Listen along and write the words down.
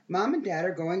Mom and Dad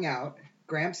are going out.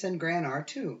 Gramps and Gran are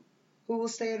too. Who will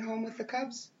stay at home with the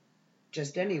cubs?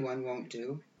 Just anyone won't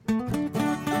do.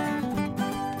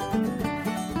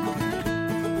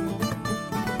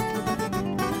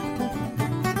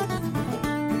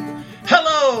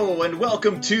 Hello and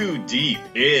welcome to Deep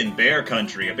in Bear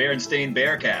Country, a Berenstain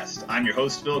Bearcast. I'm your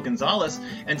host, Phil Gonzalez,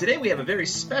 and today we have a very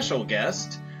special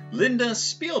guest, Linda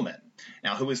Spielman.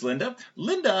 Now, who is Linda?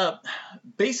 Linda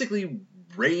basically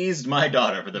raised my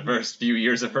daughter for the first few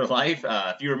years of her life.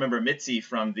 If you remember Mitzi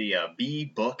from the Bee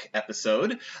Book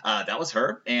episode, that was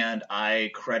her, and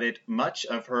I credit much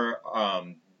of her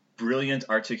brilliant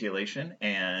articulation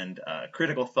and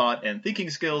critical thought and thinking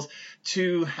skills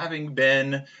to having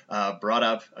been brought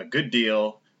up a good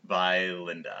deal by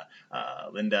Linda.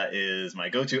 Linda is my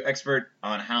go-to expert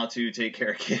on how to take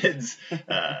care of kids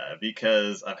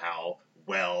because of how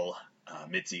well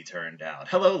Mitzi turned out.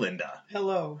 Hello, Linda.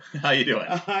 Hello. How you doing?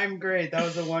 I'm great. That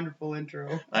was a wonderful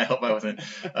intro. I hope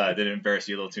I didn't embarrass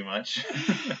you a little too much.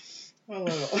 A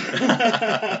little.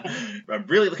 I'm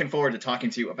really looking forward to talking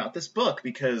to you about this book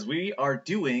because we are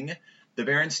doing The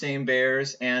Berenstain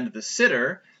Bears and the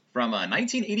Sitter from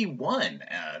 1981.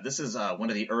 This is one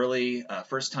of the early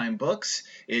first-time books.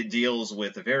 It deals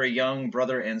with a very young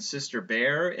brother and sister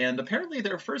bear, and apparently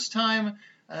their first time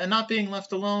not being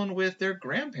left alone with their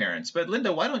grandparents. But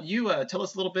Linda, why don't you tell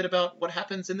us a little bit about what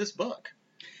happens in this book?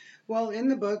 Well, in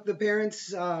the book, the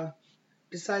parents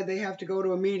decide they have to go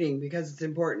to a meeting because it's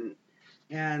important.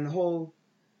 And the whole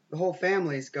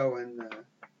family's going,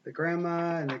 the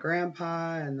grandma and the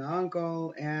grandpa and the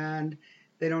uncle, and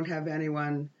they don't have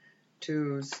anyone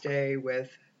to stay with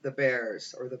the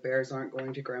bears, or the bears aren't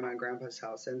going to grandma and grandpa's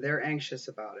house, and they're anxious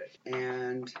about it.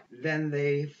 And then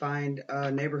they find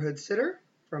a neighborhood sitter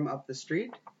from up the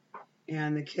street,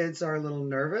 and the kids are a little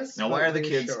nervous. Now, why are the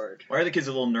kids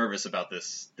a little nervous about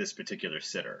this particular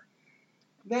sitter?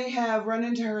 They have run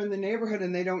into her in the neighborhood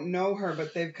and they don't know her,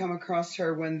 but they've come across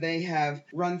her when they have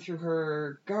run through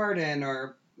her garden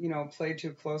or, played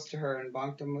too close to her and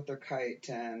bonked them with their kite.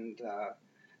 And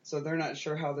so they're not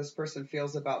sure how this person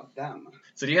feels about them.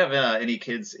 So do you have any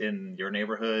kids in your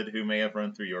neighborhood who may have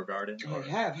run through your garden? I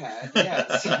have had,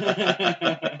 yes.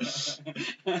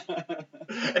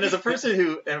 And as a person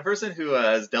who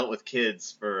has dealt with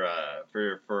kids for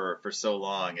so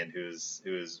long and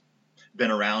who's been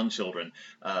around children,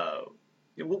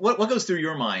 what goes through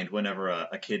your mind whenever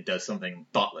a kid does something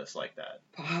thoughtless like that?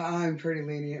 I'm pretty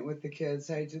lenient with the kids.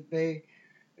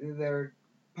 They're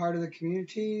part of the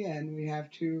community, and we have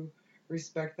to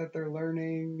respect that they're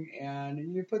learning.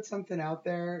 And you put something out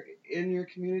there in your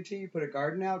community, you put a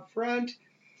garden out front,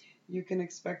 you can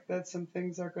expect that some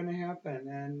things are going to happen.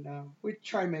 And we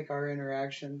try and make our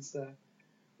interactions.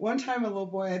 One time a little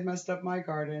boy had messed up my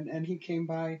garden, and he came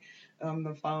by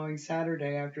the following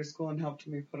Saturday after school and helped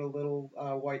me put a little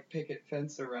white picket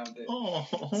fence around it. Oh.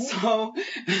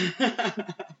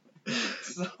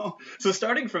 So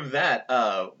starting from that,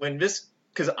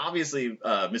 because obviously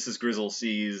Mrs. Grizzle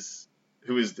sees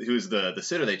who is the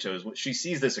sitter they chose. She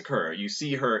sees this occur. You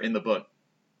see her in the book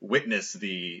witness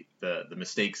the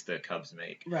mistakes the cubs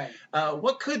make. Right.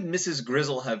 What could Mrs.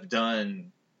 Grizzle have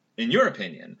done, in your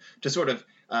opinion, to sort of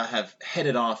have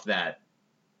headed off that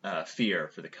fear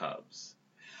for the cubs?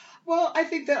 Well, I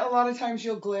think that a lot of times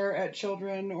you'll glare at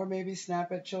children or maybe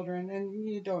snap at children, and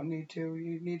you don't need to.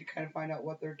 You need to kind of find out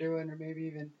what they're doing, or maybe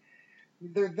even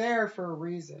they're there for a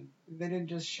reason. They didn't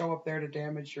just show up there to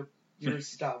damage your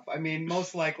stuff. I mean,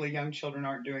 most likely young children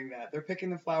aren't doing that. They're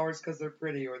picking the flowers because they're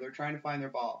pretty, or they're trying to find their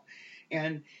ball.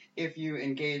 And if you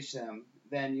engage them,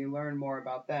 then you learn more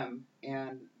about them,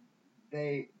 and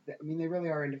they really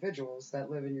are individuals that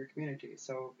live in your community,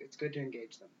 so it's good to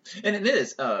engage them. And it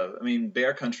is.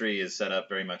 Bear Country is set up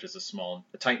very much as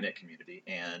a tight-knit community,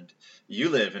 and you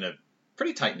live in a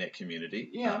pretty tight-knit community.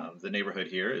 Yeah. The neighborhood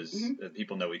here is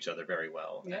people know each other very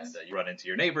well, yes. And you run into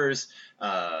your neighbors,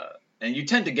 and you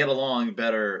tend to get along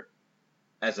better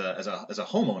as a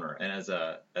homeowner and as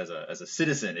a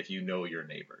citizen if you know your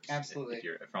neighbors. Absolutely. If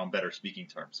you're on better speaking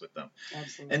terms with them.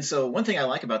 Absolutely. And so one thing I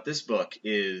like about this book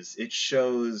is it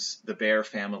shows the Bear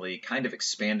family kind of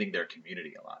expanding their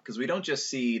community a lot, because we don't just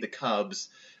see the cubs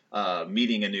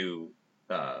meeting a new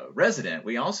resident.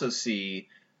 We also see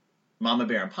Mama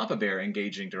Bear and Papa Bear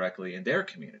engaging directly in their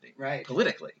community, right,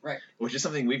 politically, right, which is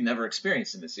something we've never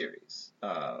experienced in the series.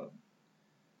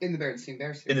 In the Berenstain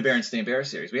Bear series. In the Berenstain Bear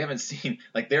series, we haven't seen,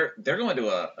 like, they're going to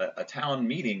a town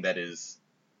meeting that is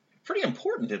pretty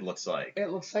important. It looks like. It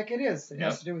looks like it is. It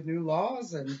has to do with new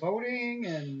laws and voting,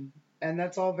 and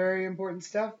that's all very important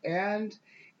stuff. And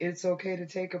it's okay to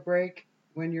take a break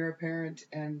when you're a parent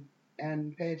and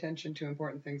and pay attention to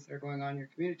important things that are going on in your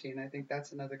community. And I think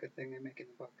that's another good thing they make in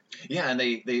the book. Yeah, and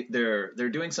they're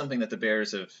doing something that the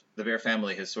Bear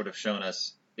family has sort of shown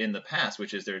us in the past,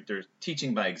 which is they're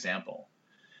teaching by example.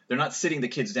 They're not sitting the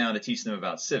kids down to teach them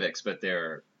about civics, but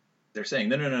they're saying,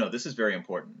 no, this is very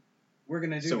important. We're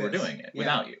going to do so this. We're doing it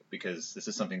without you, because this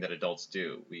is something that adults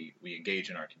do. We engage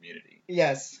in our community.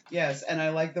 Yes, and I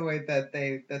like the way that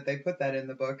they put that in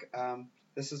the book.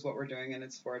 This is what we're doing, and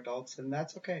it's for adults, and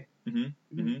that's okay. Mm-hmm.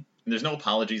 And there's no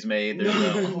apologies made. There's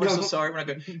no, we're so sorry, we're not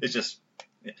good. It's just,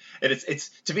 it's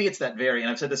to me, it's that very, and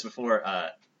I've said this before,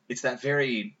 it's that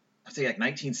very, I'd say like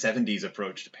 1970s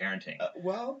approach to parenting.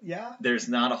 Well, yeah. There's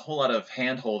not a whole lot of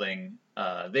hand-holding.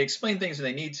 They explain things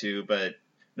when they need to, but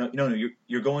no,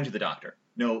 you're going to the doctor.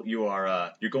 No,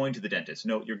 you're going to the dentist.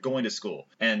 No, you're going to school.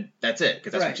 And that's it,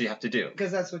 because that's what you have to do.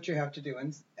 Because that's what you have to do.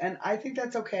 And I think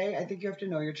that's okay. I think you have to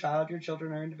know your child. Your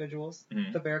children are individuals.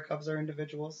 Mm-hmm. The bear cubs are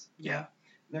individuals. Yeah.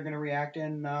 They're going to react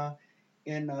in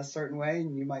a certain way,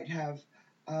 and you might have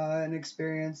an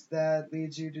experience that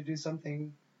leads you to do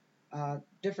something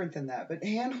different than that. But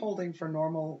hand-holding for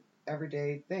normal,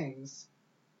 everyday things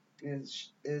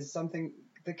is something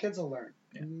the kids will learn.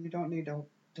 Yeah. You don't need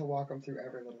to walk them through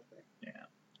every little thing. Yeah.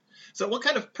 So what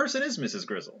kind of person is Mrs.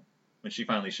 Grizzle when she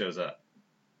finally shows up?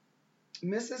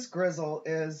 Mrs. Grizzle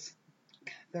is...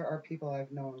 There are people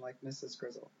I've known like Mrs.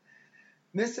 Grizzle.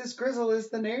 Mrs. Grizzle is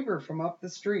the neighbor from up the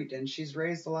street, and she's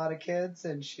raised a lot of kids,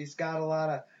 and she's got a lot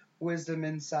of wisdom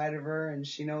inside of her, and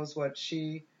she knows what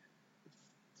she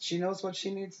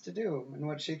needs to do and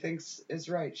what she thinks is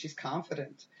right. She's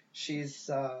confident. She's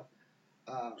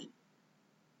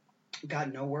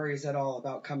got no worries at all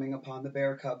about coming upon the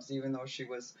bear cubs, even though she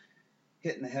was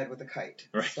hit in the head with a kite.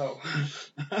 Right. So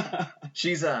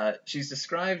she's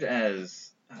described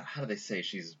as how do they say,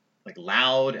 she's like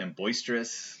loud and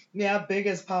boisterous. Yeah, big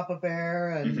as Papa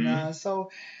Bear, and so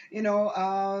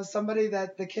somebody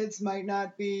that the kids might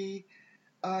not be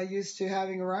used to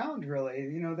having around. Really,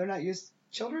 they're not used.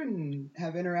 Children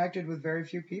have interacted with very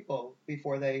few people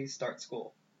before they start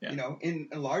school. Yeah. In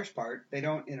a large part, they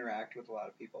don't interact with a lot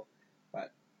of people.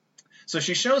 But so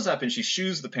she shows up and she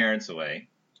shoos the parents away.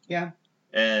 Yeah.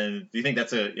 And do you think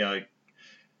that's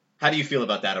how do you feel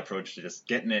about that approach to just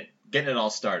getting it all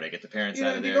started, get the parents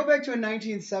out of there? If you go back to a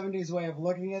 1970s way of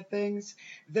looking at things,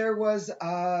 there was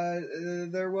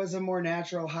a more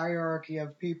natural hierarchy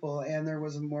of people, and there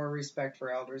was a more respect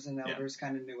for elders, and elders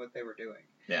kind of knew what they were doing.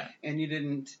 Yeah. And you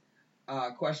didn't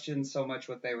question so much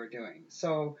what they were doing.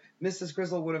 So Mrs.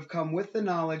 Grizzle would have come with the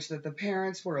knowledge that the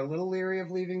parents were a little leery of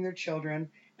leaving their children,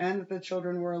 and that the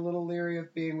children were a little leery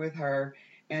of being with her,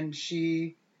 and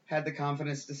she had the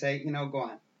confidence to say, go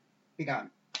on, be gone.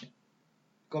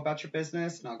 Go about your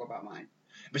business, and I'll go about mine.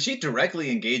 But she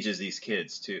directly engages these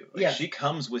kids, too. Yes. She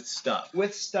comes with stuff.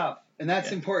 And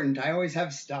that's important. I always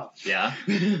have stuff. Yeah?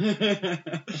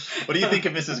 What do you think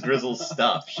of Mrs. Grizzle's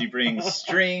stuff? She brings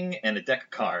string and a deck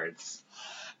of cards.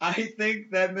 I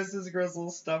think that Mrs.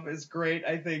 Grizzle's stuff is great.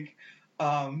 I think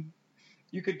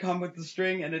you could come with the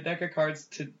string and a deck of cards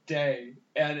today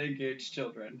and engage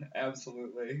children.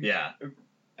 Absolutely. Yeah.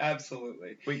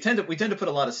 Absolutely. We tend to put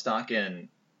a lot of stock in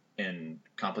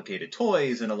complicated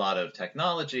toys and a lot of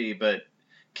technology, but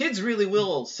kids really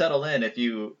will settle in if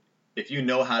you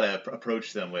know how to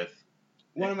approach them with.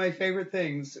 One of my favorite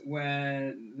things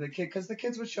when because the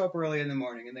kids would show up early in the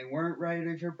morning and they weren't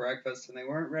ready for breakfast and they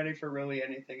weren't ready for really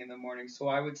anything in the morning, so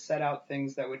I would set out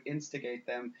things that would instigate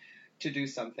them to do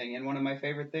something. And one of my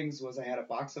favorite things was I had a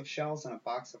box of shells and a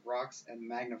box of rocks and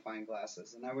magnifying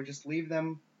glasses, and I would just leave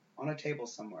them on a table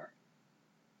somewhere.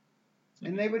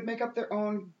 And they would make up their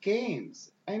own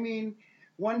games. I mean,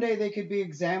 one day they could be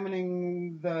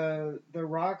examining the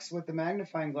rocks with the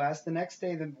magnifying glass. The next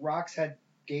day the rocks had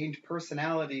gained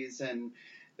personalities and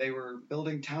they were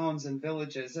building towns and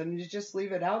villages. And you just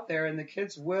leave it out there and the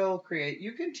kids will create.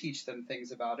 You can teach them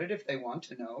things about it if they want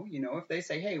to know. If they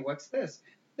say, hey, what's this?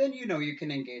 Then you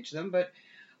can engage them. But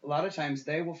a lot of times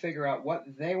they will figure out what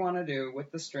they want to do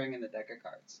with the string and the deck of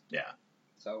cards. Yeah.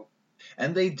 So.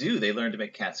 And they do. They learn to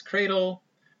make cat's cradle.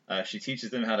 She teaches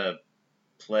them how to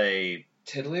play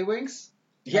Tiddlywinks.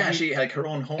 Yeah, she had her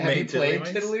own homemade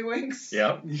Tiddlywinks. Tiddlywinks.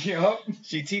 Yep.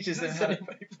 She teaches them how to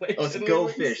play. Oh, it's Go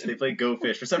Fish. They play Go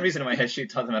Fish. For some reason in my head, she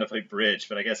taught them how to play bridge,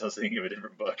 but I guess I was thinking of a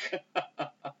different book.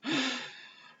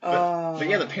 But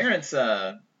yeah, the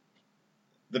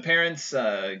parents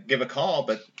give a call,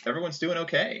 but everyone's doing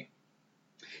okay.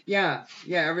 Yeah,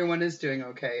 everyone is doing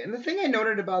okay. And the thing I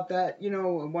noted about that,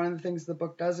 one of the things the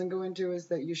book doesn't go into is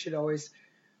that you should always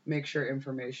make sure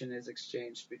information is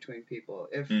exchanged between people.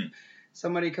 If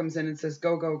somebody comes in and says,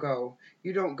 go, go, go,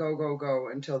 you don't go, go, go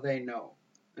until they know.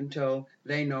 until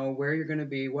they know where you're going to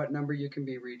be, what number you can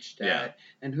be reached at,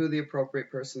 and who the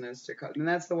appropriate person is to cut. And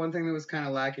that's the one thing that was kind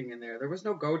of lacking in there. There was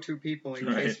no go-to people in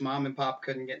case mom and pop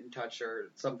couldn't get in touch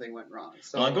or something went wrong.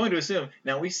 So well, I'm going to assume.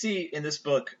 Now, we see in this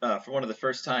book, for one of the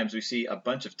first times, we see a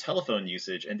bunch of telephone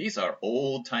usage, and these are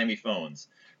old-timey phones.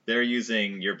 They're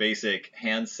using your basic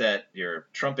handset, your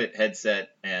trumpet headset,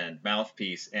 and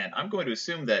mouthpiece. And I'm going to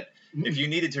assume that if you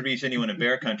needed to reach anyone in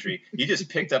Bear Country, you just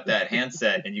picked up that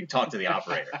handset and you talked to the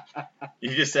operator.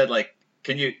 You just said, like,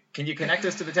 can you connect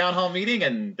us to the town hall meeting?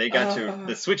 And they got you.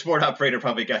 The switchboard operator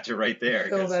probably got you right there.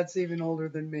 Oh, that's even older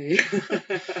than me.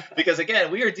 Because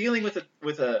again, we are dealing with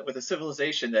a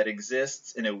civilization that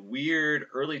exists in a weird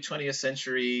early 20th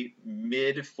century,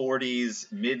 mid 40s,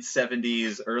 mid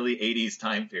 70s, early 80s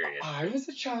time period. I was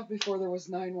a child before there was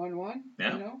 911.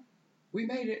 Yeah. You know, we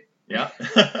made it. Yeah.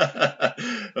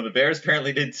 Well, the Bears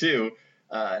apparently did too.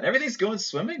 And everything's going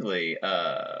swimmingly.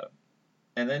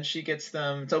 And then she gets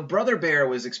them. So Brother Bear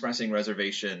was expressing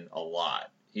reservation a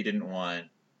lot. He didn't want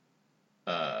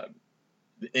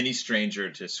any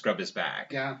stranger to scrub his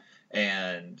back. Yeah.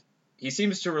 And he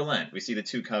seems to relent. We see the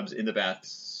two cubs in the bath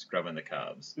scrubbing the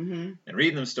cubs and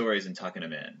reading them stories and tucking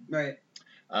them in. Right.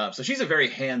 So she's a very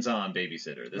hands-on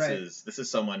babysitter. This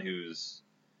is someone who's.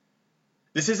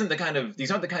 These aren't the kind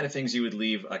of things you would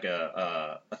leave like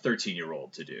a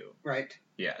 13-year-old to do. Right.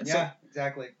 Yeah.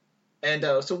 Exactly. And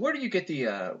so where do you get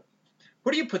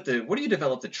where do you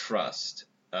develop the trust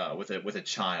with a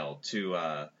child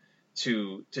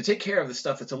to take care of the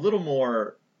stuff that's a little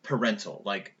more parental,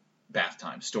 like bath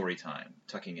time, story time,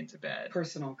 tucking into bed,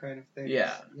 personal kind of thing.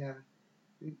 Yeah.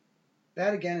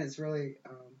 That again is really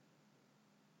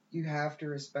you have to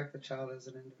respect the child as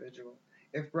an individual.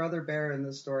 If Brother Bear in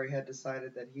this story had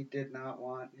decided that he did not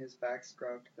want his back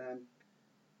scrubbed, then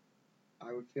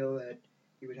I would feel that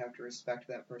you would have to respect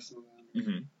that personal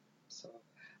boundary. Mm-hmm. So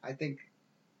I think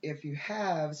if you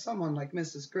have someone like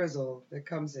Mrs. Grizzle that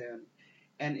comes in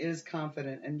and is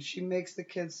confident and she makes the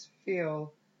kids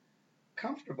feel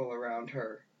comfortable around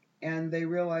her and they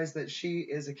realize that she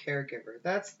is a caregiver,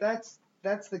 that's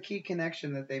the key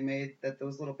connection that that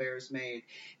those little bears made,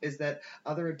 is that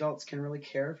other adults can really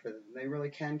care for them. They really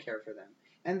can care for them.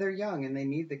 And they're young and they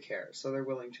need the care, so they're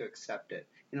willing to accept it.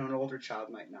 An older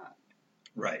child might not.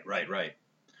 Right.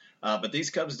 But these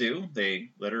cubs do.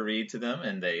 They let her read to them,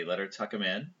 and they let her tuck them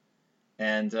in.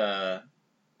 And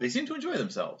they seem to enjoy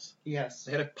themselves. Yes.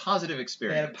 They had a positive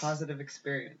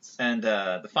experience. And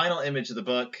the final image of the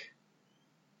book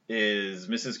is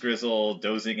Mrs. Grizzle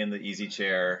dozing in the easy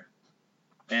chair,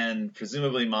 and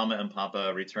presumably Mama and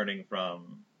Papa returning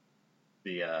from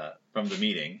the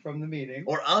meeting. From the meeting.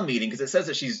 Or a meeting, because it says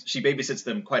that she babysits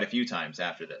them quite a few times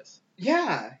after this.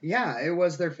 Yeah, it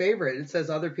was their favorite. It says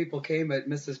other people came, but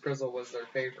Mrs. Grizzle was their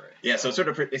favorite. Yeah, so it sort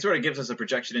of gives us a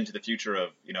projection into the future of,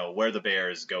 where the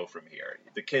Bears go from here.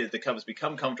 The cubs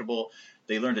become comfortable.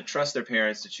 They learn to trust their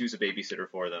parents to choose a babysitter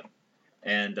for them,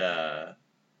 and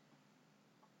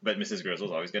but Mrs. Grizzle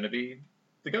is always going to be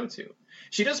the go-to.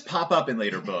 She does pop up in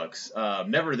later books,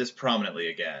 never this prominently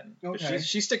again. Okay. But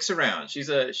she sticks around. She's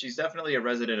definitely a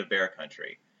resident of Bear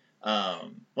Country.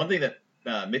 One thing that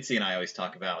Mitzi and I always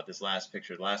talk about with this last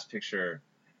picture. The last picture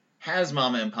has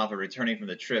Mama and Papa returning from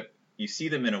the trip. You see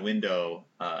them in a window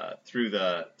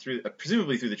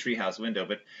presumably through the treehouse window.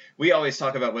 But we always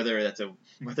talk about whether that's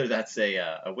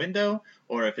a window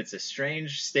or if it's a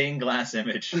strange stained glass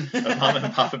image of Mama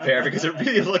and Papa Bear, because it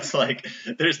really looks like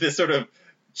there's this sort of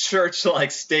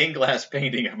church-like stained glass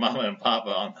painting of Mama and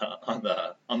Papa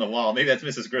on the wall. Maybe that's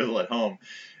Mrs. Grizzle at home.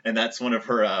 And that's one of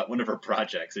her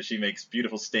projects, is she makes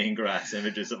beautiful stained glass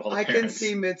images of all the parents. I can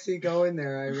see Mitzi going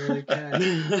there. I really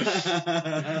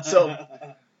can. So,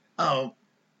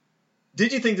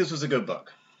 did you think this was a good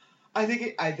book? I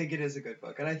think it is a good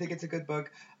book, and I think it's a good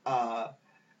book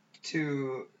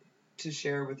to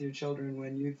share with your children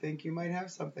when you think you might have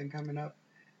something coming up,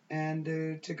 and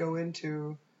to go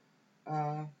into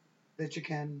that you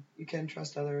can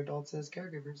trust other adults as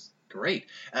caregivers. Great.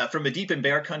 From a deep in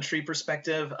Bear Country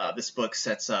perspective, this book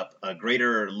sets up a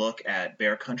greater look at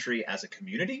Bear Country as a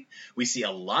community. We see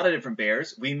a lot of different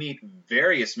bears. We meet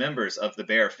various members of the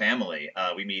bear family.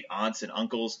 We meet aunts and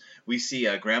uncles. We see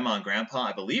Grandma and Grandpa,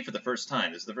 I believe, for the first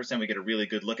time. This is the first time we get a really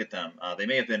good look at them. They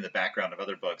may have been in the background of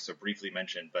other books, so briefly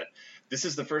mentioned, but this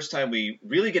is the first time we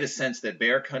really get a sense that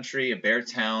Bear Country and Bear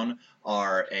Town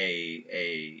are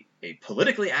a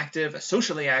politically active, a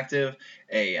socially active,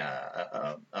 a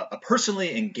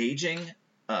personally engaging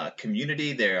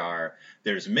community.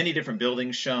 There's many different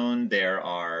buildings shown. There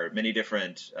are many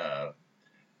different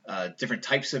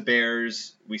types of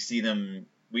bears. We see them.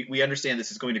 We understand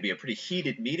this is going to be a pretty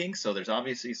heated meeting, so there's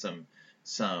obviously some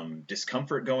some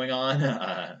discomfort going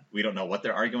on. We don't know what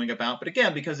they're arguing about, but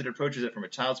again, because it approaches it from a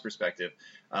child's perspective,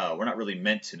 we're not really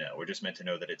meant to know. We're just meant to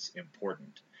know that it's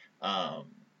important.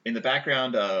 In the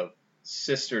background of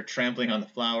Sister trampling on the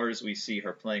flowers, we see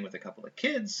her playing with a couple of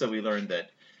kids, so we learn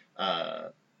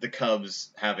that the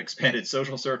Cubs have expanded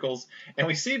social circles, and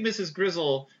we see Mrs.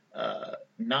 Grizzle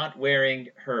not wearing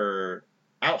her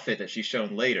outfit that she's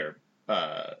shown later.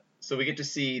 So we get to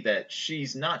see that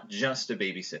she's not just a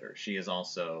babysitter. She is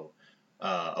also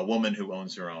a woman who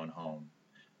owns her own home.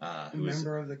 Who's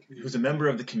a member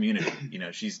of the community. You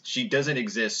know, she doesn't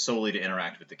exist solely to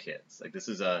interact with the kids. Like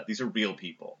these are real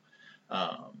people,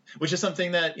 which is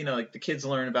something that like the kids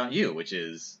learn about you, which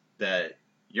is that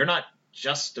you're not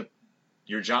just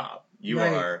your job. You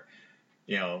are.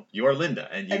 You're Linda,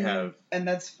 and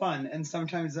that's fun. And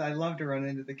sometimes I love to run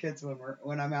into the kids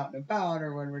when I'm out and about,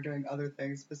 or when we're doing other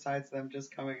things besides them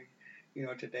just coming,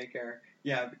 to daycare.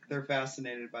 Yeah, they're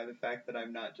fascinated by the fact that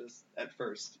I'm not just at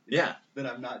first. That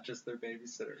I'm not just their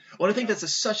babysitter. Well, I think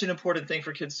that's such an important thing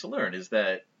for kids to learn is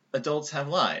that adults have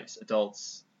lives.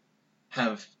 Adults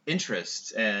have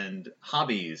interests and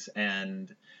hobbies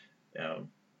and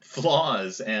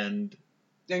flaws and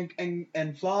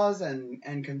flaws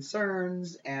and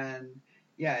concerns, and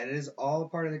it is all a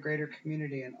part of the greater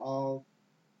community and all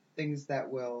things that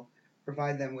will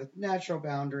provide them with natural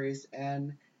boundaries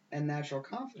and natural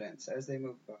confidence as they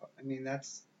move about. I mean,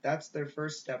 that's their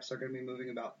first steps are going to be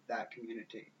moving about that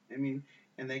community. I mean,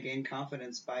 and they gain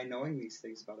confidence by knowing these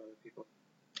things about other people.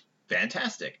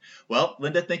 Fantastic. Well,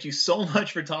 Linda, thank you so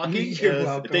much for talking. You're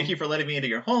welcome. Thank you for letting me into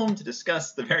your home to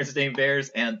discuss the Berenstain Bears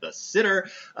and the Sitter.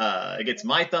 It gets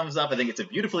my thumbs up. I think it's a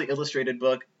beautifully illustrated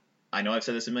book. I know I've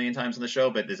said this a million times on the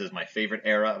show, but this is my favorite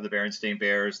era of the Berenstain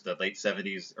Bears, the late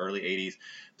 70s, early 80s.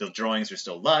 The drawings are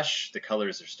still lush. The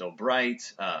colors are still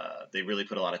bright. They really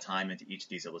put a lot of time into each of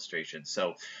these illustrations.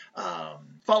 So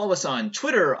follow us on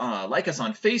Twitter. Like us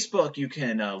on Facebook. You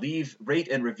can rate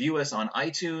and review us on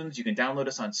iTunes. You can download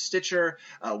us on Stitcher.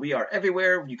 We are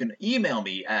everywhere. You can email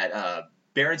me at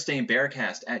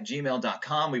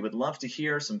BerenstainBearcast@gmail.com. We would love to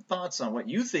hear some thoughts on what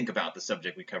you think about the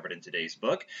subject we covered in today's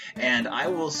book. And I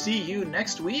will see you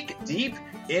next week deep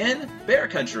in Bear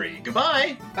Country.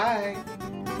 Goodbye. Bye.